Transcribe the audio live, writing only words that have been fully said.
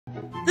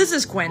This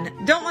is Quinn.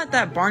 Don't let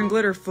that barn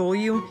glitter fool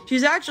you.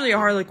 She's actually a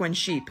Harlequin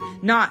sheep,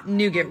 not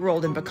nougat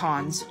rolled in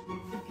pecans.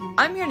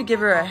 I'm here to give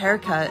her a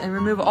haircut and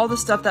remove all the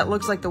stuff that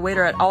looks like the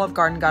waiter at Olive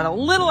Garden got a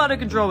little out of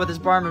control with his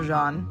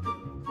Parmesan.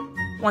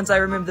 Once I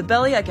remove the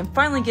belly, I can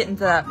finally get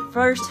into that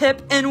first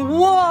hip, and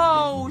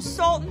whoa!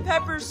 Salt and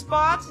pepper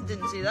spots?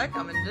 Didn't see that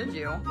coming, did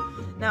you?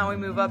 Now we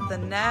move up the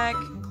neck,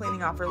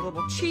 cleaning off her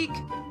little cheek.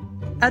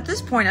 At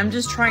this point, I'm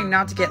just trying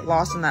not to get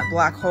lost in that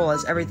black hole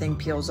as everything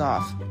peels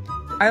off.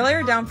 I lay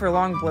her down for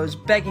long blows,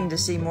 begging to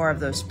see more of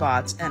those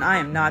spots, and I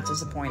am not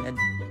disappointed.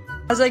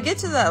 As I get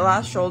to that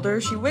last shoulder,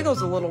 she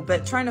wiggles a little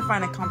bit, trying to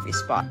find a comfy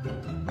spot.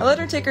 I let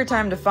her take her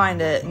time to find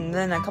it, and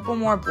then a couple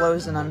more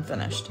blows and I'm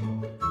finished.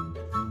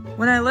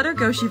 When I let her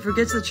go, she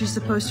forgets that she's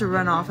supposed to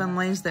run off and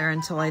lays there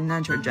until I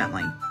nudge her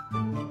gently.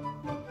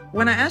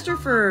 When I asked her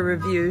for a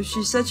review,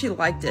 she said she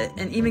liked it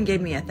and even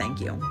gave me a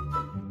thank you.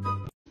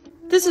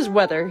 This is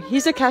Weather.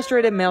 He's a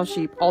castrated male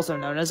sheep, also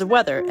known as a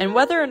Weather, and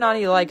whether or not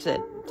he likes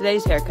it,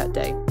 today's haircut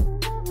day.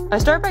 I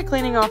start by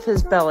cleaning off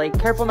his belly,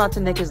 careful not to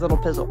nick his little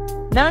pizzle.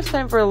 Now it's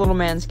time for a little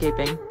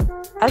manscaping.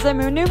 As I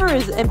maneuver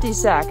his empty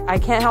sack, I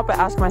can't help but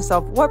ask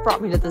myself what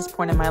brought me to this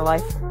point in my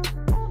life.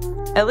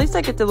 At least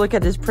I get to look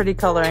at his pretty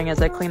coloring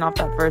as I clean off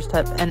that first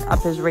hip and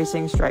up his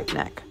racing striped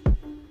neck.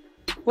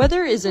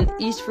 Weather is an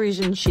East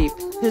Frisian sheep.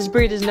 His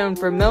breed is known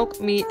for milk,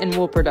 meat, and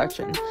wool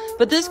production,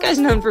 but this guy's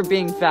known for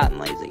being fat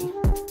and lazy.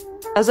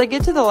 As I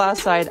get to the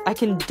last side, I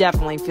can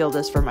definitely feel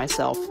this for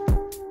myself.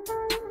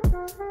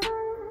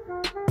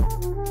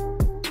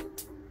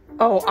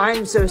 Oh,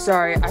 I'm so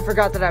sorry. I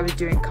forgot that I was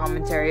doing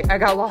commentary. I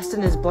got lost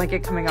in his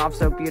blanket coming off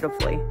so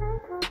beautifully.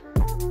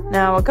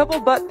 Now, a couple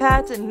butt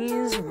pats and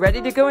he's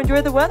ready to go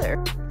enjoy the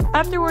weather.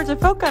 Afterwards, I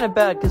felt kind of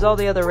bad because all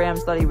the other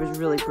rams thought he was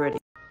really pretty.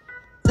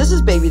 This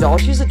is Baby Doll.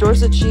 She's a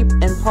Dorset sheep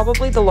and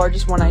probably the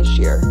largest one I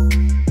shear.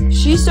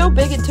 She's so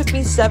big it took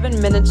me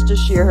 7 minutes to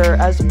shear her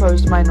as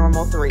opposed to my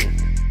normal 3.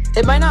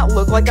 It might not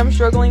look like I'm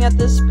struggling at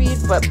this speed,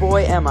 but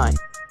boy am I.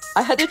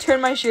 I had to turn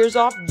my shears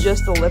off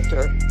just to lift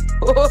her.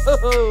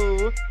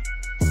 Whoa!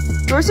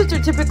 Dorsets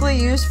are typically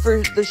used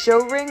for the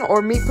show ring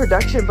or meat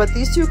production, but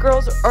these two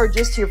girls are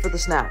just here for the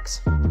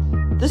snacks.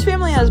 This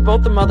family has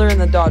both the mother and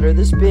the daughter,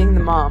 this being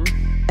the mom,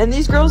 and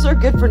these girls are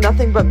good for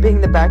nothing but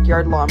being the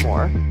backyard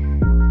lawnmower.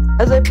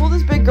 As I pull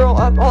this big girl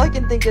up, all I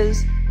can think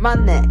is, my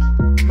neck,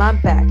 my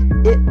back,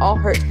 it all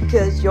hurts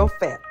because you're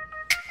fat.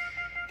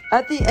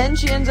 At the end,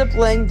 she ends up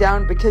laying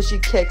down because she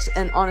kicks,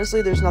 and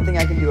honestly, there's nothing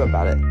I can do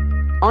about it.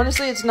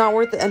 Honestly, it's not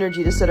worth the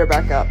energy to set her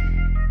back up.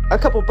 A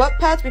couple butt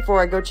pats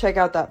before I go check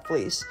out that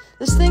fleece.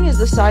 This thing is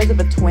the size of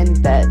a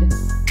twin bed.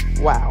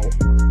 Wow.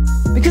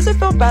 Because I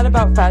felt bad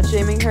about fat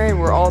shaming her and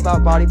we're all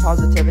about body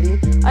positivity,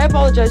 I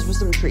apologized with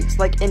some treats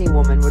like any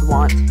woman would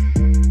want.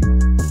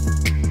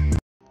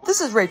 This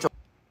is Rachel.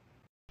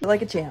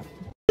 Like a champ.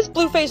 This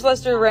blue-faced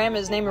Leicester Ram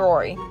is named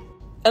Rory.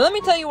 And let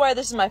me tell you why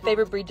this is my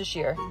favorite breed to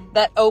shear.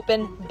 That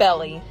open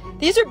belly.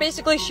 These are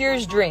basically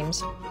shearer's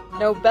dreams.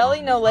 No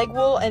belly, no leg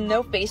wool, and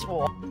no face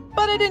wool.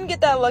 But I didn't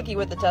get that lucky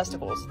with the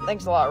testicles.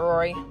 Thanks a lot,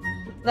 Rory.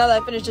 Now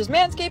that I finished his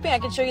manscaping, I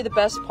can show you the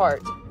best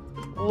part.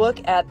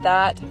 Look at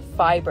that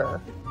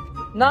fiber.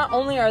 Not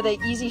only are they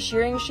easy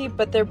shearing sheep,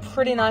 but they're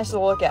pretty nice to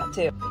look at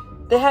too.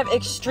 They have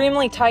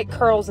extremely tight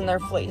curls in their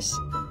fleece.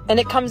 And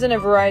it comes in a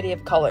variety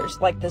of colors,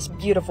 like this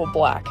beautiful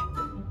black.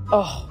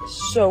 Oh,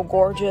 so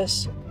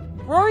gorgeous.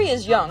 Rory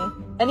is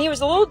young, and he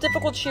was a little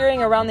difficult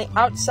shearing around the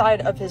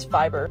outside of his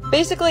fiber.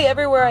 Basically,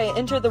 everywhere I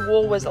entered the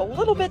wool was a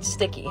little bit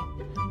sticky,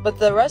 but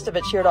the rest of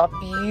it sheared off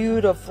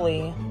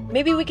beautifully.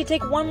 Maybe we could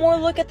take one more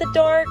look at the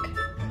dark?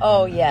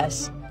 Oh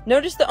yes.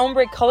 Notice the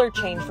ombre color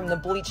change from the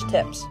bleached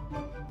tips.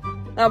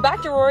 Now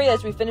back to Rory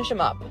as we finish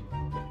him up.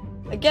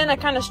 Again, I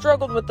kind of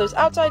struggled with those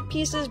outside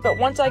pieces, but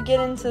once I get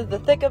into the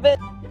thick of it,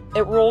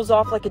 it rolls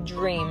off like a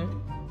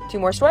dream. 2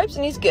 more swipes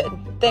and he's good.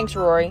 Thanks,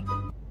 Rory.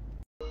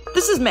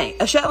 This is May,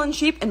 a Shetland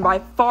sheep and by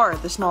far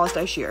the smallest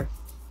I shear.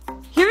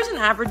 Here's an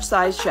average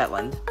sized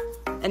Shetland,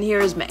 and here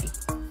is May.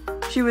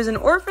 She was an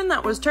orphan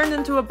that was turned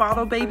into a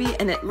bottle baby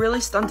and it really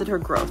stunted her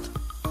growth.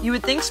 You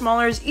would think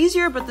smaller is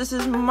easier, but this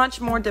is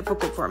much more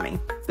difficult for me.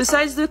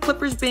 Besides the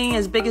clippers being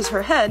as big as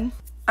her head,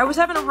 I was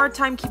having a hard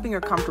time keeping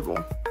her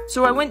comfortable,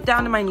 so I went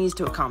down to my knees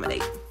to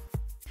accommodate.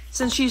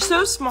 Since she's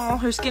so small,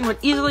 her skin would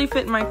easily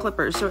fit in my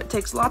clippers, so it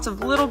takes lots of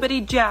little bitty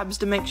jabs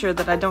to make sure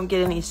that I don't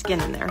get any skin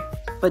in there.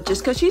 But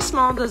just because she's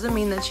small doesn't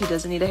mean that she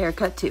doesn't need a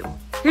haircut too.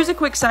 Here's a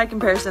quick side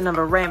comparison of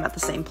a ram at the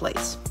same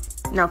place.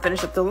 Now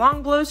finish up the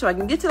long blow so I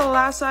can get to the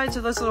last side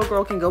so this little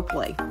girl can go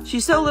play.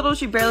 She's so little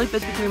she barely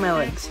fits between my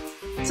legs.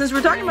 Since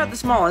we're talking about the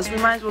smallest, we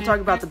might as well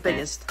talk about the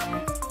biggest.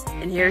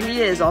 And here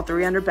he is, all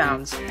 300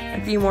 pounds.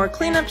 A few more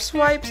cleanup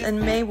swipes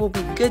and May will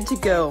be good to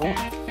go.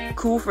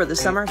 Cool for the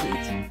summer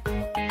heat.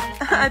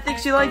 I think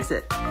she likes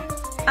it.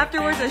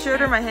 Afterwards, I showed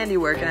her my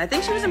handiwork, and I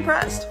think she was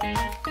impressed.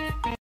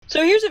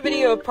 So here's a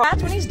video of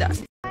Pratt when he's done.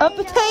 A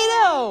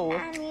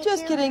potato!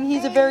 Just kidding,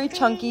 he's a very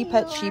chunky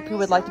pet sheep who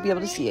would like to be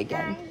able to see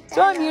again.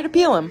 So I'm here to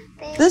peel him.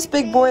 This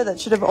big boy that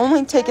should have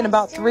only taken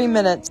about 3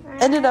 minutes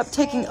ended up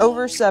taking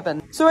over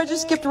 7. So I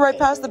just skipped right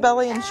past the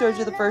belly and showed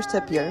you the first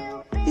tip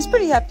here. He's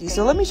pretty hefty,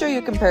 so let me show you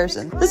a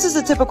comparison. This is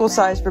a typical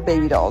size for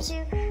baby dolls.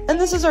 And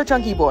this is our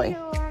chunky boy.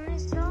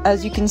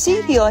 As you can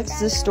see, he likes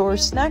to store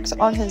snacks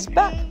on his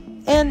back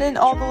and in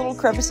all the little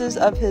crevices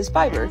of his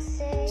fiber.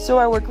 So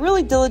I work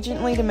really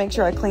diligently to make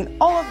sure I clean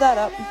all of that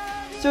up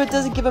so it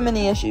doesn't give him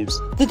any issues.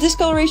 The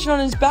discoloration on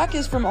his back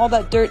is from all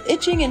that dirt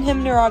itching and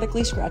him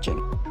neurotically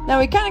scratching. Now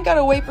he kinda got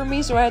away from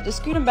me, so I had to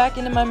scoot him back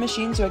into my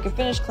machine so I could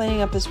finish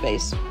cleaning up his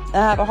face. I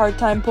have a hard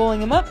time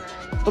pulling him up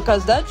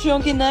because that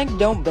chunky neck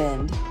don't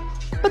bend.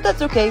 But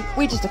that's okay,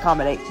 we just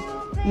accommodate.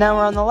 Now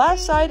we're on the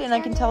last side, and I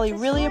can tell he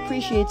really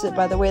appreciates it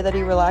by the way that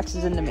he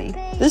relaxes into me.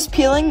 This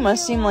peeling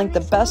must seem like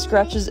the best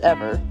scratches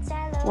ever.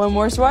 One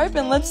more swipe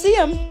and let's see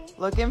him.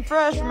 Looking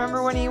fresh,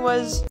 remember when he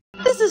was...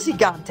 This is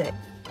Gigante.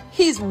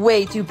 He's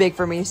way too big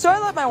for me, so I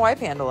let my wife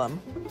handle him.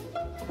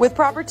 With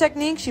proper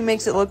technique, she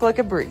makes it look like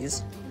a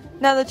breeze.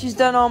 Now that she's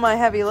done all my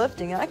heavy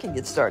lifting, I can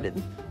get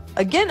started.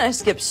 Again, I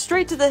skip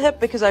straight to the hip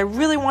because I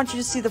really want you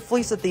to see the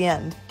fleece at the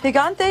end.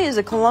 Gigante is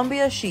a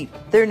Columbia sheep.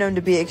 They're known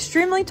to be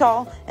extremely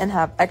tall and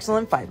have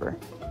excellent fiber.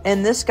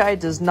 And this guy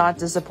does not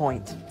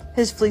disappoint.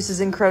 His fleece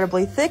is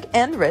incredibly thick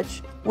and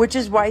rich, which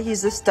is why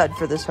he's a stud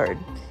for this herd.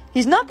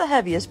 He's not the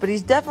heaviest, but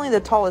he's definitely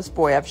the tallest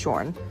boy I've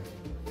shorn.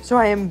 So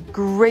I am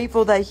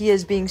grateful that he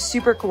is being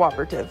super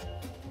cooperative.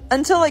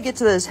 Until I get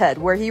to his head,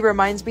 where he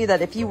reminds me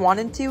that if he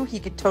wanted to, he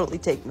could totally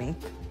take me.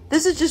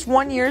 This is just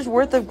 1 year's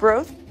worth of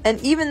growth, and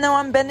even though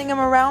I'm bending him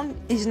around,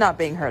 he's not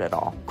being hurt at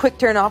all. Quick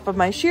turn off of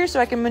my shear so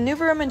I can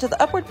maneuver him into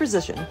the upward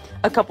position.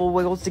 A couple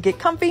wiggles to get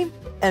comfy,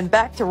 and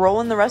back to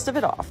rolling the rest of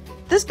it off.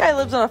 This guy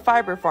lives on a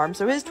fiber farm,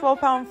 so his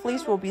 12-pound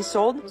fleece will be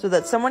sold so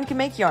that someone can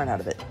make yarn out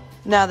of it.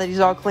 Now that he's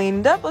all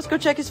cleaned up, let's go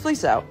check his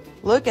fleece out.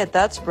 Look at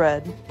that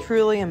spread.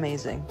 Truly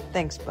amazing.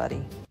 Thanks,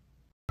 buddy.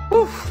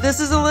 Oof, this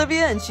is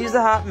Olivia, and she's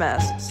a hot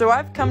mess, so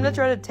I've come to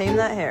try to tame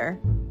that hair.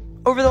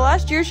 Over the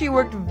last year, she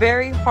worked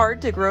very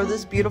hard to grow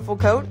this beautiful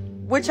coat,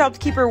 which helped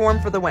keep her warm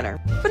for the winter.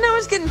 But now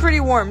it's getting pretty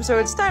warm, so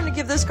it's time to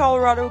give this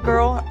Colorado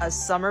girl a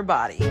summer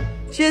body.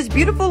 She has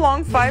beautiful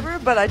long fiber,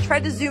 but I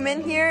tried to zoom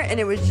in here and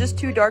it was just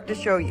too dark to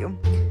show you.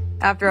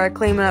 After I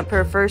clean up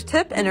her first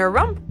hip and her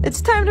rump, it's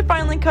time to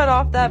finally cut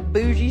off that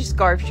bougie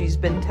scarf she's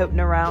been toting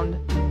around.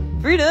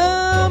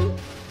 Freedom!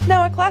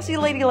 Now a classy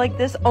lady like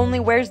this only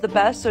wears the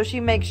best, so she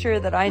makes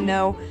sure that I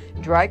know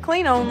dry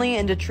clean only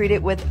and to treat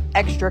it with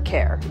extra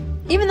care.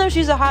 Even though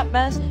she's a hot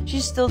mess,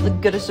 she's still the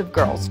goodest of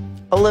girls.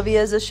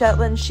 Olivia is a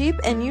Shetland sheep,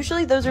 and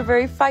usually those are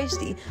very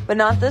feisty, but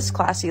not this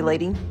classy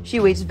lady. She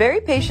waits very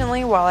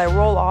patiently while I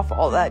roll off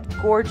all that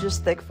gorgeous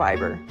thick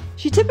fiber.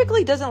 She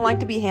typically doesn't like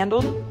to be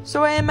handled,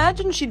 so I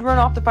imagine she'd run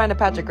off to find a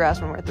patch of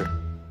grass when we're through.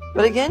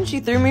 But again, she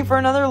threw me for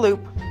another loop.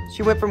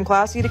 She went from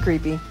classy to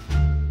creepy.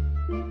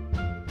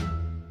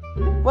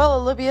 Well,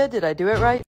 Olivia, did I do it right?